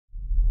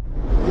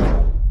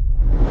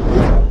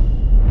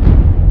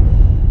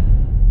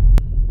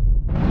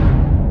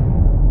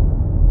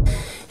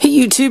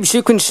YouTube,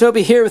 Shukin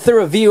Shinobi here with a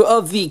review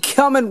of the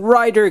Kamen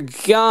Rider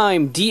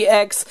Gaim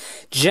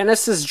DX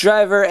Genesis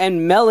Driver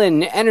and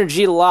Melon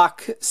Energy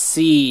Lock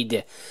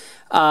Seed.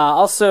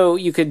 Also,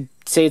 you could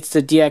say it's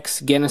the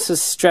DX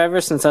Genesis Driver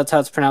since that's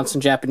how it's pronounced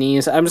in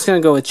Japanese. I'm just going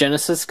to go with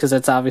Genesis because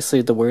that's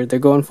obviously the word they're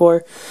going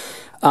for.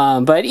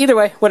 But either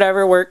way,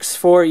 whatever works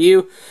for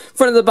you.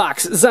 Front of the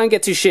box,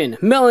 Zangetsu Shin,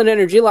 Melon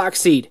Energy Lock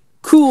Seed.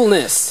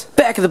 Coolness.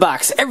 Back of the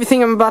box,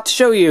 everything I'm about to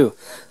show you.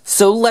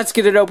 So let's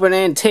get it open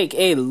and take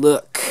a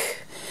look.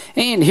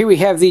 And here we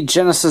have the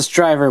Genesis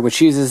Driver, which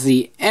uses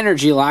the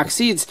Energy Lock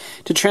Seeds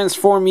to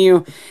transform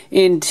you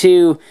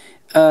into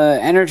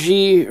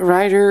Energy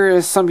Rider,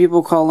 as some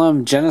people call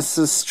them.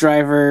 Genesis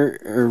Driver,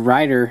 or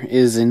Rider,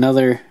 is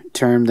another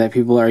term that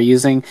people are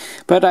using,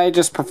 but I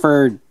just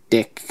prefer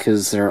Dick,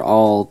 because they're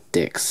all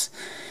dicks.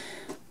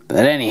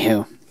 But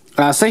anywho,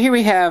 so here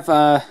we have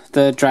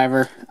the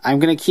driver. I'm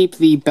going to keep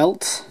the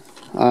belt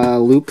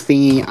loop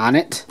thingy on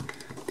it,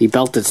 the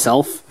belt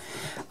itself,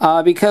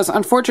 because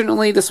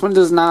unfortunately this one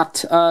does not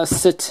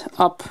sit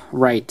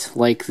upright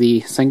like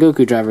the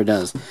Sengoku Driver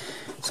does.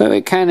 So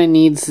it kind of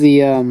needs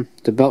the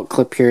belt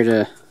clip here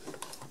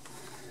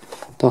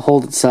to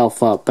hold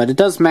itself up. But it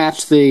does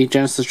match the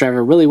Genesis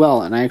Driver really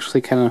well, and I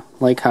actually kind of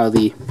like how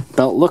the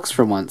belt looks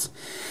for once.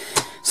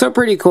 So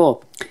pretty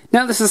cool.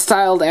 Now this is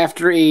styled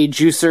after a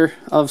juicer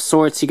of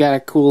sorts. You got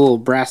a cool little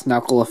brass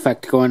knuckle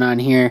effect going on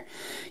here.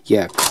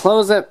 You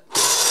close it,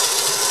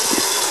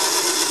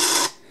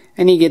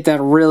 and you get that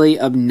really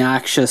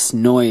obnoxious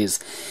noise.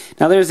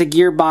 Now there's a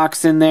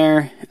gearbox in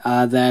there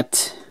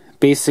that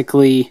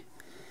basically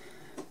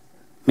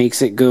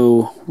makes it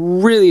go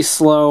really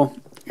slow,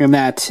 and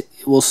that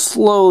will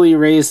slowly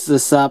raise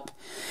this up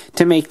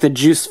to make the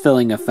juice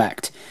filling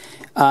effect.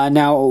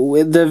 Now,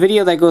 the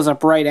video that goes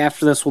up right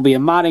after this will be a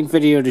modding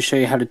video to show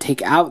you how to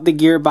take out the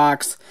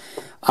gearbox.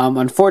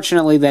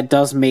 Unfortunately, that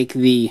does make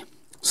the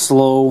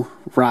slow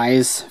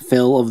rise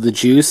fill of the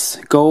juice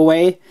go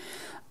away.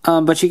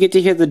 But you get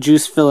to hear the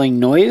juice filling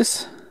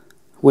noise,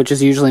 which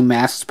is usually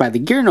masked by the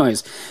gear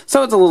noise.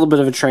 So it's a little bit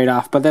of a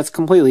trade-off, but that's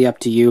completely up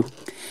to you.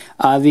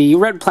 The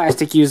red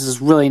plastic use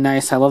is really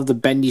nice. I love the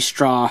bendy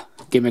straw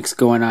gimmicks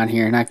going on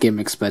here. Not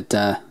gimmicks, but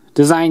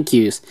design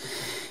cues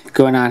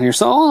going on here.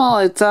 So all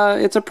in all,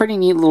 it's a pretty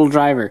neat little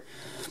driver.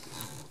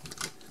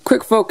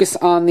 Quick focus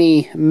on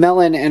the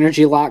Melon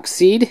Energy Lock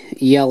Seed,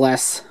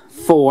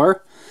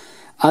 ELS4.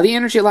 The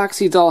Energy Lock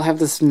Seeds all have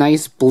this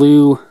nice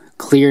blue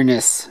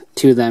clearness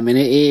to them, and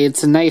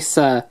it's a nice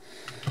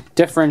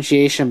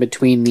differentiation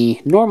between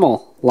the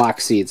normal lock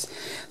seeds.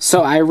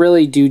 So I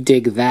really do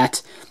dig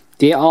that.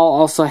 They all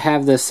also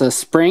have this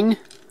spring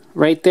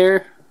right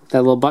there. That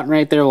little button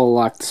right there will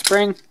lock the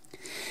spring,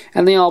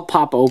 and they all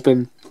pop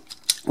open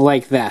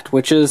like that,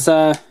 which is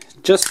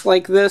just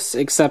like this,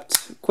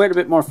 except quite a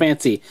bit more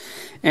fancy,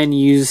 and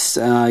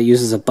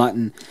uses a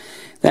button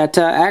that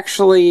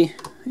actually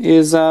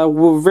is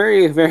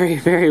very, very,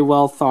 very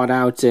well thought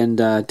out and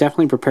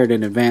definitely prepared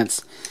in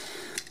advance.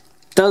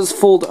 Does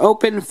fold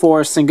open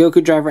for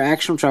Sengoku Driver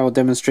action, which I will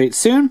demonstrate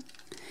soon.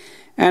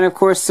 And of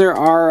course there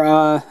are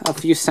a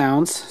few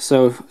sounds,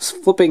 so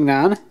flipping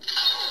on,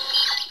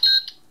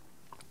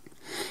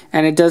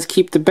 and it does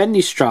keep the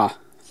bendy straw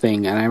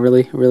thing, and I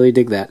really, really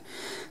dig that.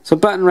 So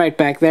button right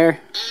back there.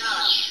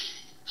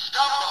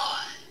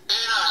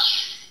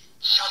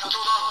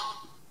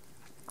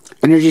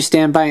 Energy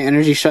standby,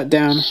 energy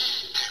shutdown.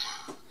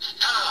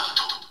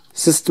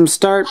 System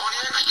start.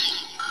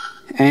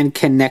 And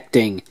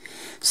connecting.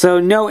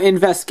 So no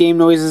invest game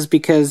noises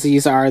because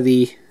these are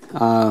the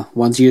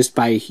ones used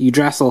by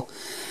Yggdrasil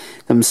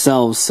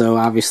themselves. So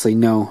obviously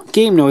no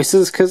game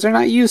noises because they're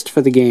not used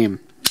for the game.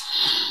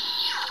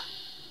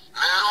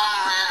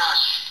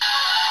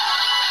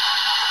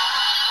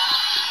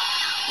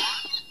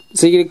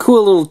 So you get a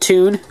cool little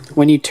tune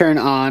when you turn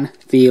on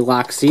the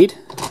lock seed,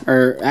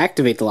 or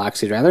activate the lock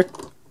seed rather.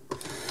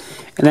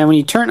 And then when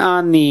you turn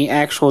on the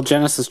actual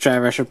Genesis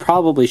Driver, I should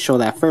probably show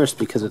that first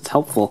because it's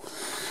helpful.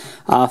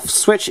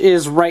 Switch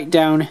is right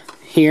down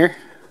here.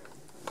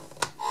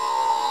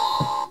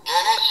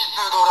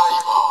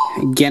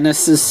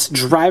 Genesis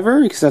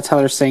Driver, because that's how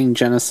they're saying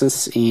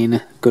Genesis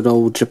in good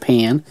old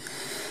Japan.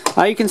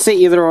 You can say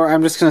either or.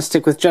 I'm just going to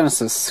stick with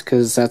Genesis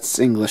because that's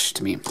English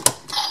to me.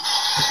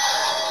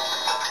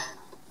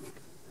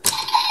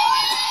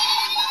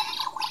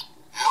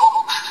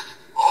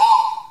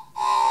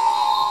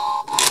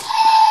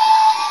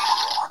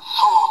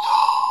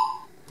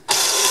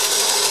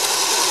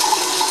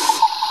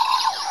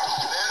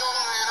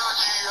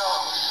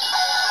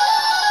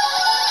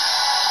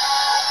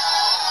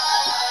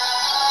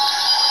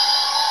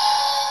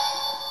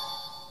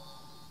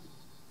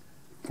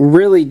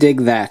 Really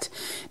dig that.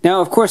 Now,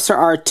 of course, there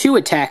are two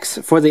attacks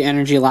for the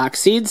Energy Lock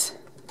Seeds.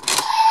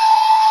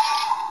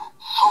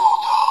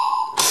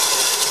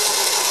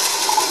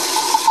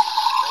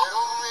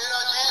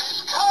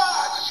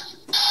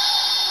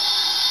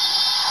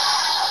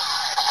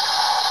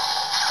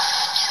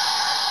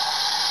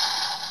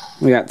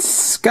 We got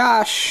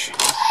Squash.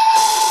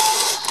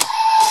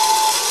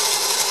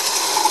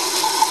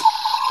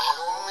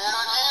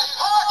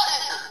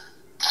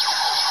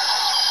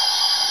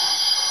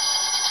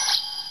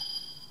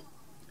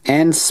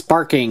 and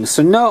Sparking.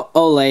 So no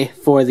Au Lait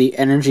for the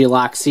Energy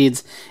Lock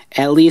Seeds,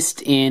 at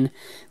least in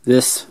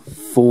this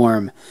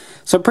form.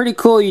 So pretty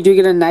cool. You do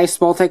get a nice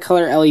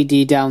multicolor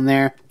LED down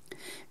there.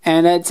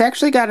 And it's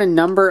actually got a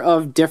number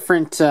of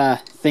different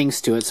things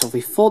to it. So if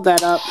we fold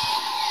that up,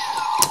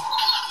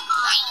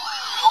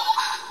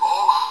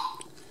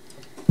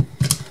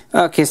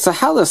 okay, so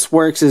how this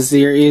works is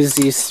there is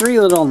these 3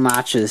 little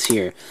notches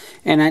here.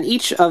 And on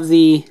each of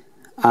the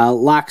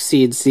lock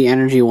seeds, the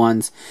energy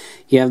ones,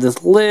 you have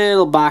this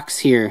little box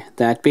here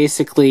that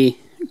basically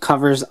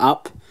covers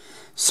up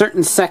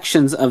certain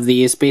sections of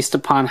these based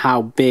upon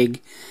how big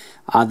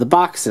the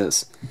box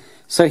is.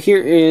 So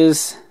here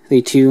is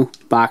the 2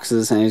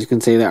 boxes, and as you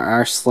can see, they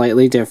are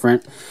slightly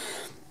different.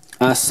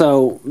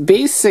 So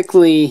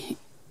basically,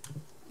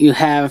 you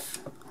have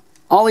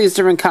all these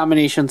different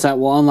combinations that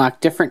will unlock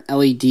different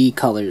LED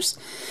colors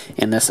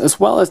in this, as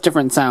well as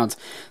different sounds.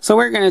 So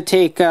we're going to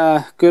take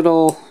a good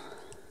old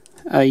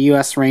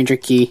US Ranger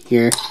key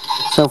here.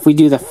 So if we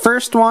do the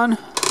first one,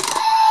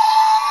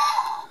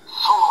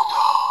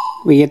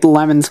 we get the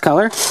lemon's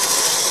color.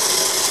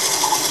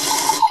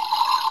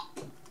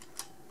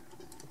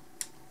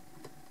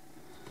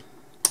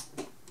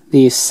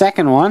 The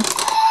second one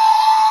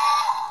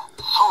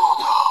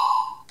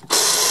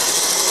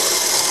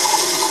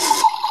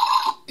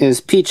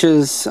is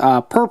Peach's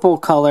purple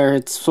color.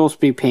 It's supposed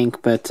to be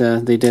pink, but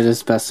they did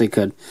as best they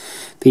could.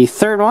 The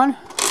third one,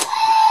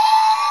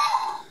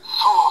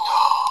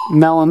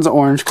 Melon's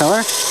orange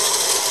color.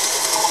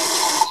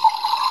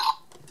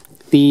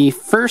 The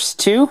first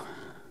 2,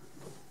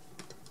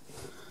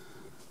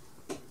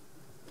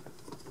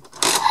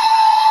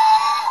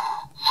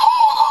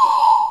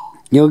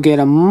 you'll get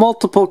a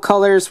multiple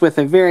colors with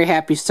a very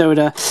happy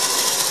soda.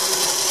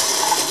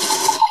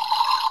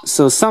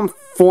 So some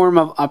form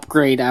of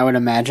upgrade, I would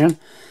imagine.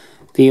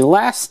 The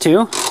last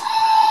 2,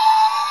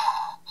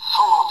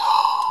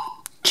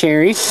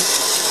 cherry.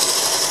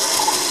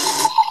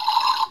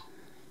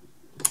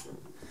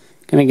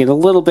 Gonna get a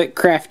little bit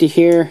crafty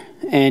here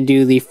and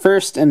do the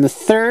first and the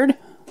third.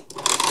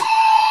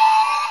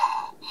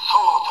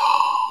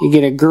 You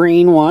get a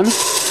green one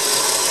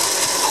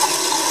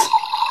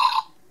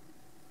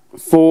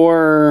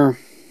for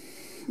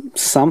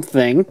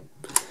something.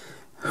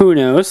 Who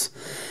knows?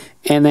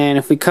 And then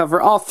if we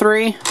cover all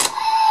 3,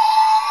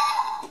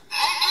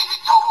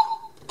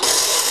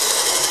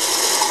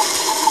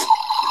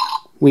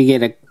 we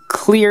get a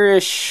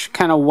clearish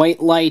kind of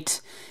white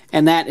light,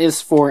 and that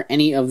is for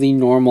any of the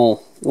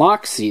normal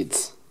lock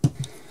seeds.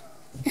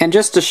 And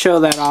just to show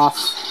that off,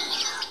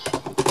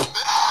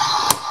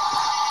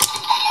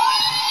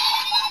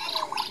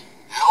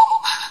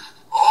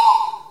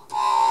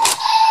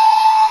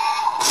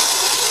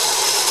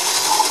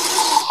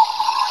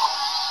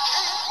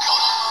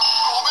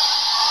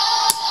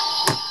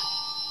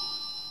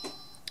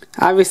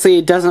 obviously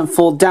it doesn't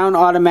fold down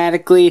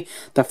automatically.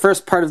 The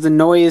first part of the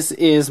noise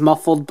is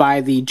muffled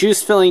by the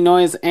juice filling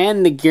noise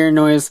and the gear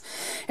noise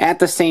at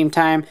the same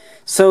time.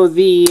 So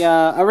the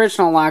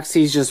original lock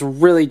seeds just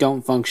really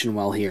don't function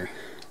well here.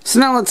 So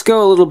now let's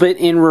go a little bit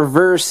in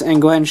reverse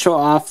and go ahead and show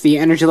off the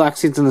energy lock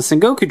seeds on the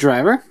Sengoku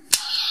Driver.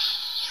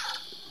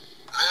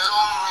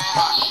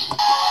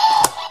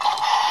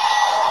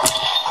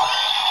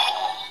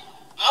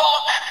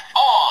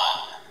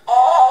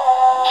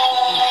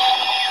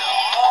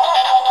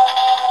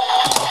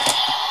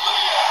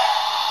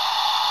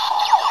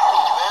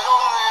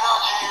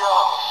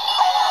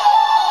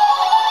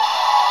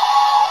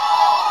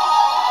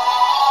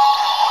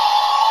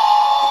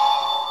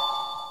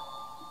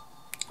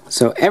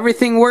 So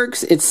everything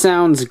works, it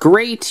sounds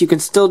great, you can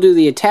still do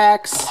the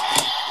attacks.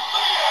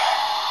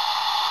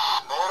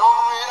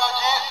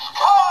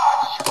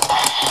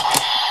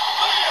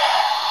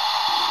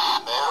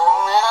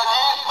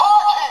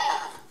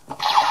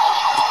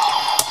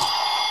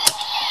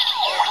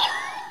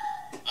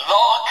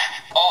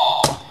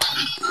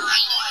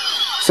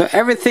 So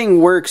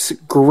everything works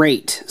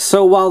great.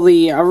 So while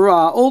the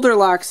older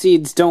lock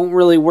seeds don't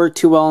really work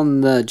too well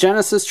in the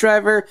Genesis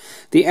driver,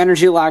 the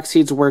energy lock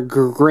seeds work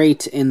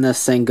great in the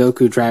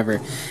Sengoku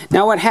driver.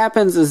 Now what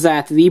happens is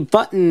that the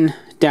button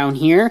down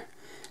here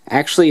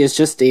actually is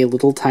just a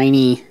little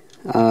tiny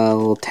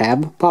little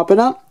tab popping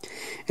up,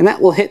 and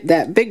that will hit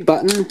that big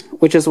button,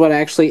 which is what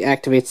actually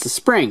activates the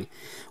spring.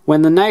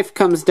 When the knife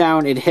comes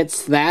down, it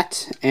hits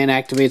that and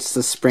activates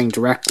the spring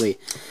directly.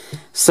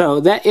 So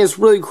that is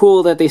really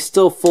cool that they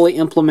still fully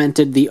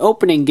implemented the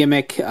opening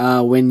gimmick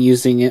when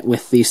using it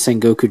with the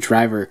Sengoku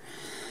driver.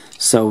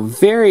 So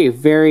very,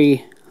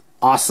 very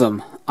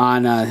awesome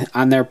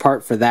on their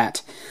part for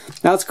that.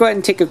 Now let's go ahead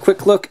and take a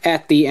quick look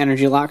at the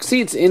energy lock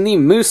seeds in the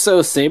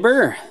Musou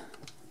Saber.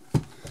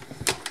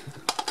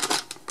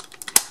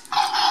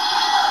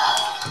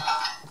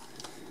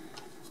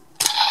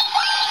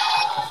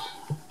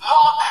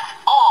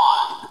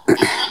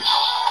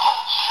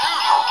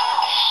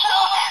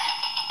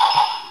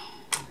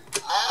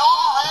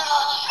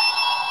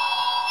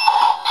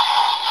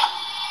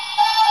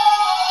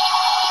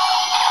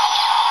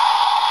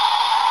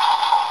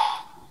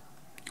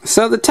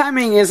 So the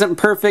timing isn't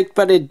perfect,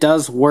 but it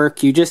does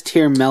work. You just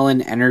hear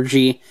Melon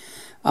Energy.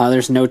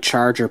 There's no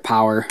charge or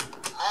power.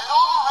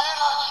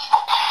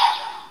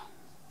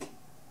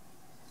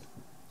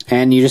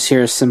 And you just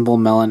hear a simple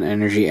Melon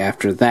Energy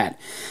after that.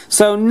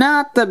 So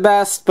not the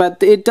best,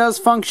 but it does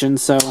function,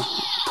 so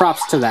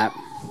props to that.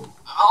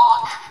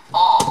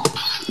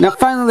 Now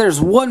finally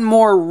there's one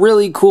more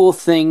really cool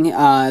thing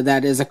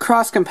that is a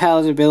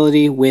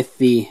cross-compatibility with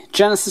the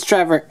Genesis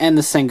Driver and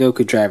the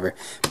Sengoku Driver.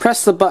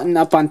 Press the button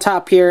up on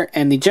top here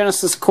and the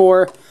Genesis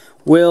core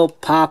will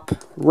pop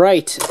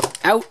right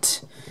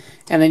out.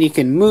 And then you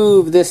can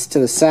move this to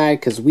the side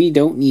because we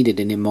don't need it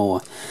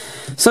anymore.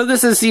 So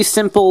this is the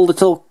simple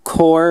little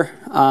core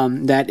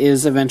that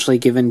is eventually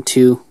given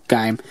to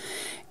Gaim.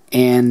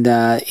 And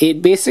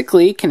it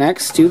basically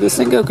connects to the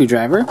Sengoku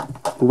Driver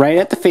right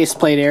at the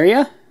faceplate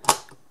area.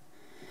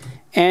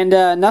 And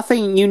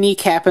nothing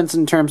unique happens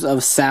in terms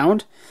of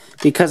sound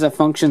because it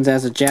functions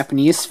as a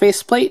Japanese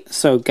faceplate.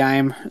 So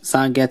Gaim,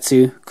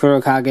 Zangetsu,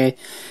 Kurokage,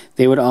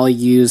 they would all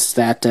use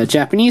that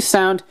Japanese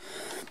sound.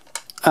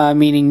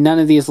 Meaning none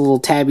of these little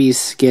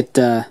tabbies get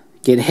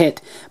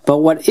hit. But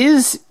what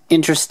is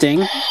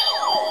interesting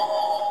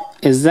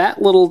is that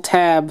little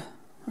tab,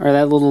 or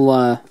that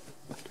little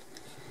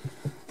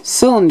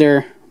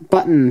cylinder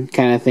button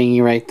kind of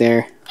thingy right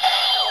there,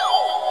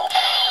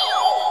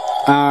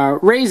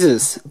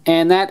 raises,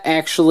 and that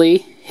actually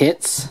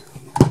hits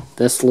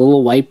this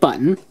little white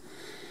button,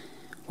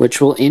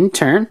 which will in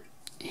turn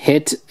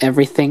hit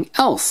everything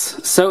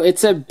else. So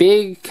it's a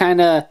big kind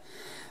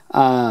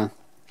of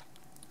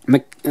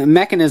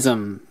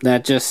mechanism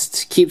that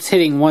just keeps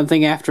hitting one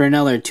thing after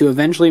another to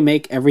eventually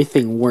make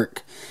everything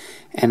work.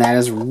 And that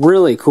is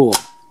really cool.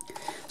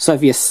 So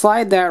if you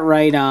slide that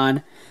right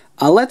on,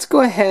 let's go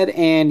ahead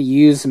and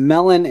use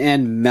Melon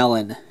and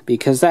Melon,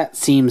 because that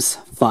seems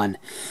fun.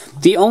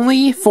 The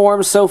only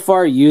form so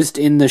far used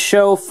in the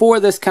show for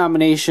this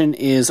combination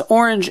is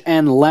orange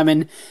and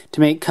lemon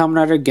to make Kamen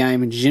Rider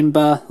Gaim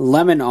Jinba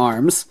Lemon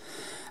Arms.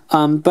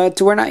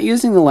 But we're not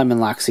using the Lemon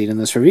Lock Seed in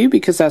this review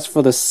because that's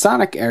for the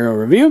Sonic Arrow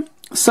review.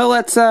 So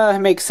let's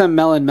make some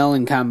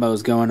melon-melon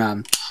combos going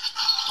on.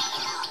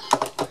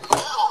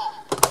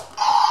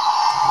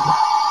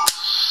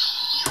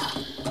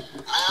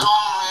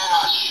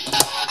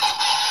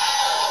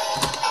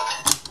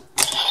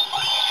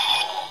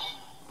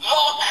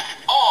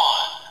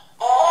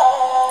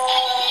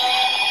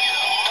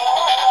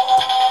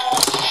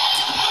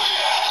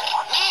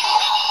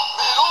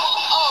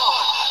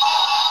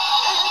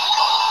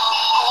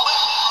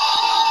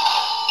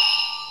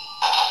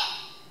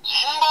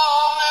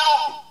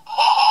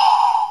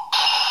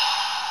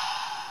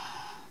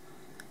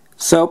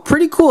 So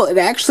pretty cool. It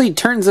actually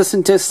turns this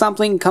into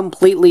something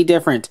completely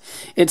different.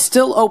 It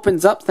still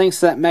opens up thanks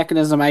to that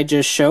mechanism I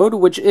just showed,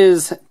 which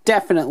is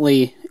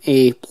definitely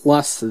a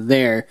plus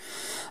there.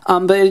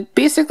 But it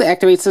basically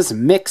activates this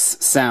mix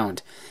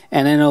sound,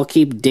 and then it'll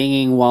keep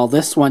dinging while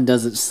this one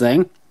does its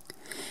thing.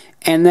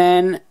 And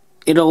then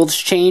it'll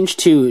change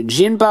to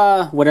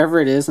Jinba, whatever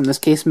it is, in this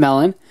case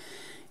Melon,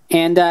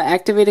 and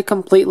activate a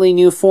completely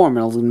new form.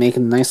 It'll make a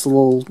nice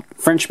little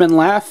Frenchman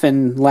laugh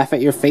and laugh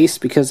at your face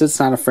because it's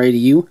not afraid of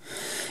you.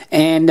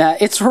 And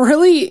it's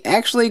really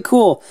actually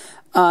cool.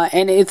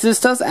 And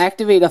this does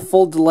activate a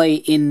full delay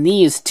in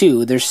these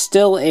too. There's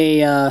still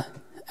a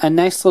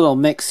nice little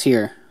mix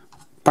here.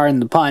 Pardon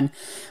the pun.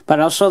 But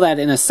I'll show that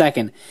in a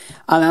second.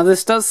 Now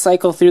this does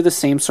cycle through the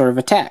same sort of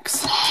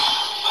attacks.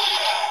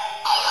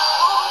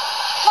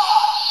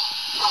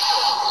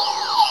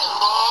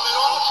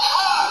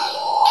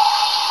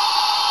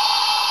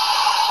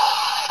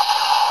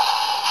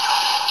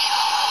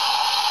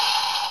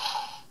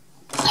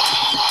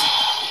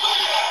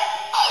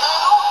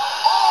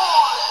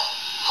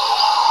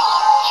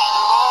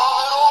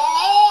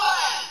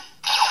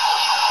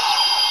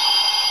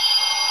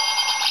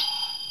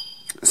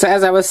 So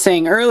as I was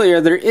saying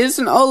earlier, there is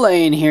an Au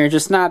Lait in here,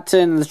 just not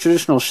in the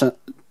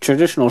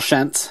traditional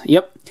sense.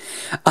 Yep.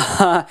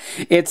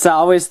 It's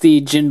always the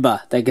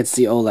Jinba that gets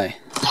the Au Lait.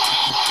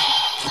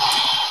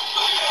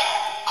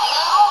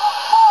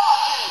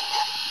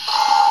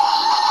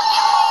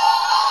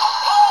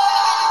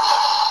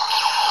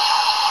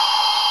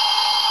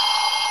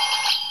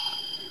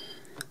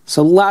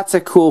 So lots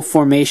of cool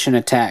formation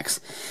attacks.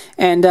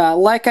 And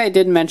like I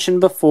did mention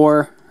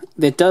before,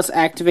 it does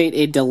activate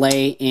a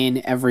delay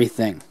in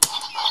everything.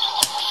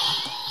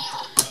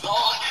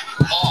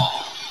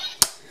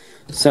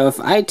 So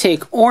if I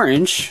take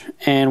orange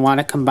and want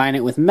to combine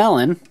it with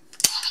melon,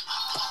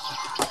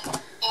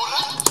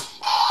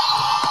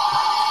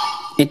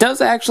 it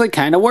does actually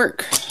kind of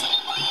work.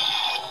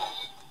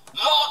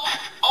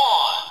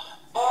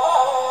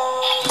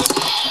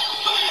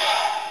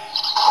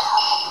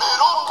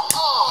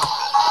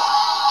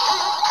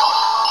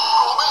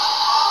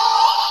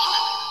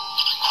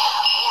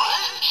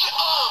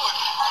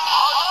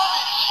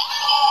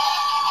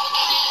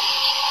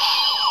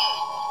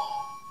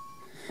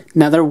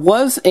 Now there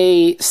was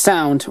a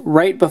sound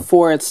right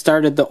before it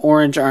started the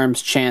Orange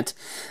Arms chant.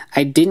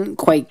 I didn't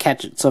quite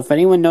catch it, so if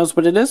anyone knows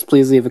what it is,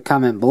 please leave a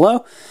comment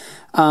below.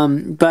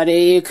 But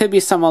it could be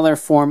some other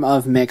form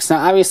of mix.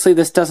 Now, obviously,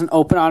 this doesn't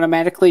open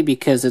automatically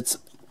because it's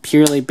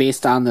purely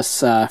based on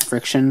this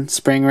friction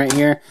spring right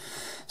here.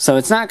 So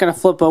it's not going to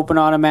flip open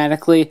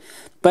automatically,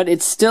 but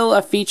it's still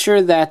a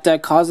feature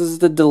that causes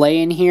the delay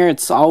in here.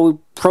 It's all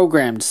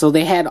programmed, so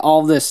they had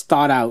all this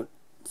thought out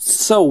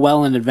so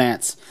well in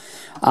advance.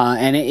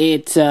 And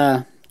it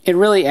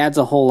really adds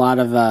a whole lot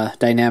of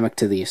dynamic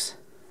to these.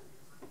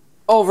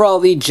 Overall,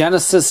 the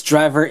Genesis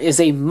Driver is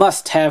a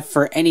must-have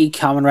for any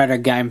Kamen Rider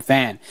Gaim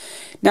fan.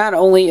 Not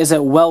only is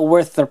it well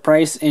worth the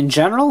price in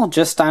general,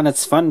 just on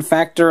its fun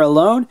factor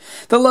alone,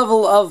 the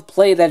level of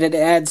play that it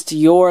adds to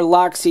your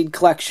Lock Seed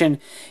collection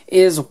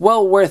is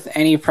well worth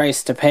any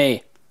price to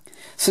pay.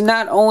 So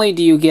not only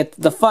do you get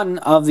the fun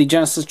of the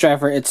Genesis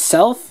Driver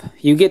itself,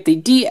 you get the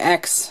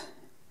DX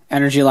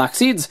Energy Lock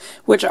Seeds,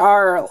 which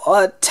are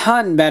a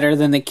ton better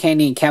than the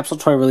candy and capsule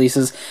toy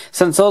releases,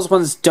 since those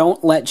ones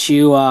don't let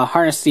you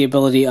harness the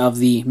ability of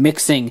the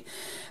mixing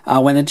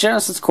when the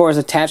Genesis core is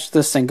attached to the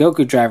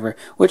Sengoku Driver,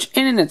 which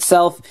in and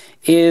itself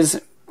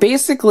is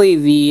basically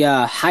the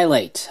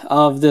highlight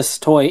of this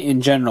toy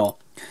in general.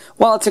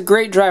 While it's a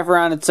great driver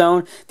on its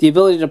own, the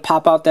ability to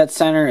pop out that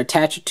center,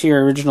 attach it to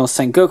your original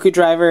Sengoku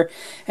Driver,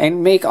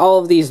 and make all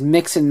of these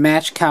mix and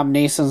match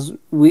combinations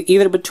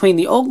either between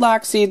the old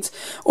Lock Seeds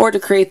or to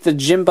create the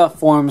Jinba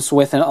forms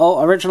with an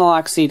original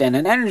Lock Seed and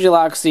an Energy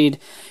Lock Seed,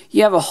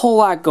 you have a whole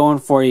lot going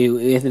for you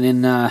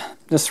in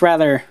this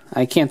rather,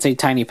 I can't say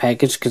tiny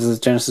package because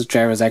the Genesis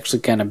Driver is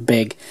actually kind of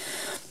big,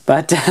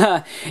 but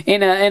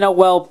in a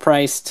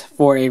well-priced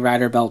for a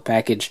rider belt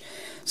package.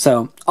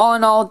 So all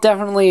in all,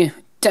 definitely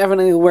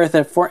worth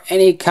it for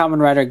any Kamen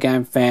Rider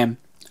Gaim fan.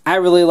 I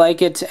really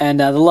like it,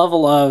 and the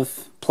level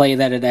of play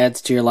that it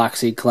adds to your Lock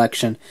Seed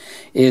collection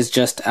is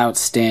just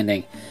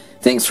outstanding.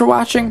 Thanks for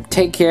watching,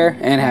 take care,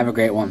 and have a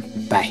great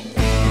one. Bye.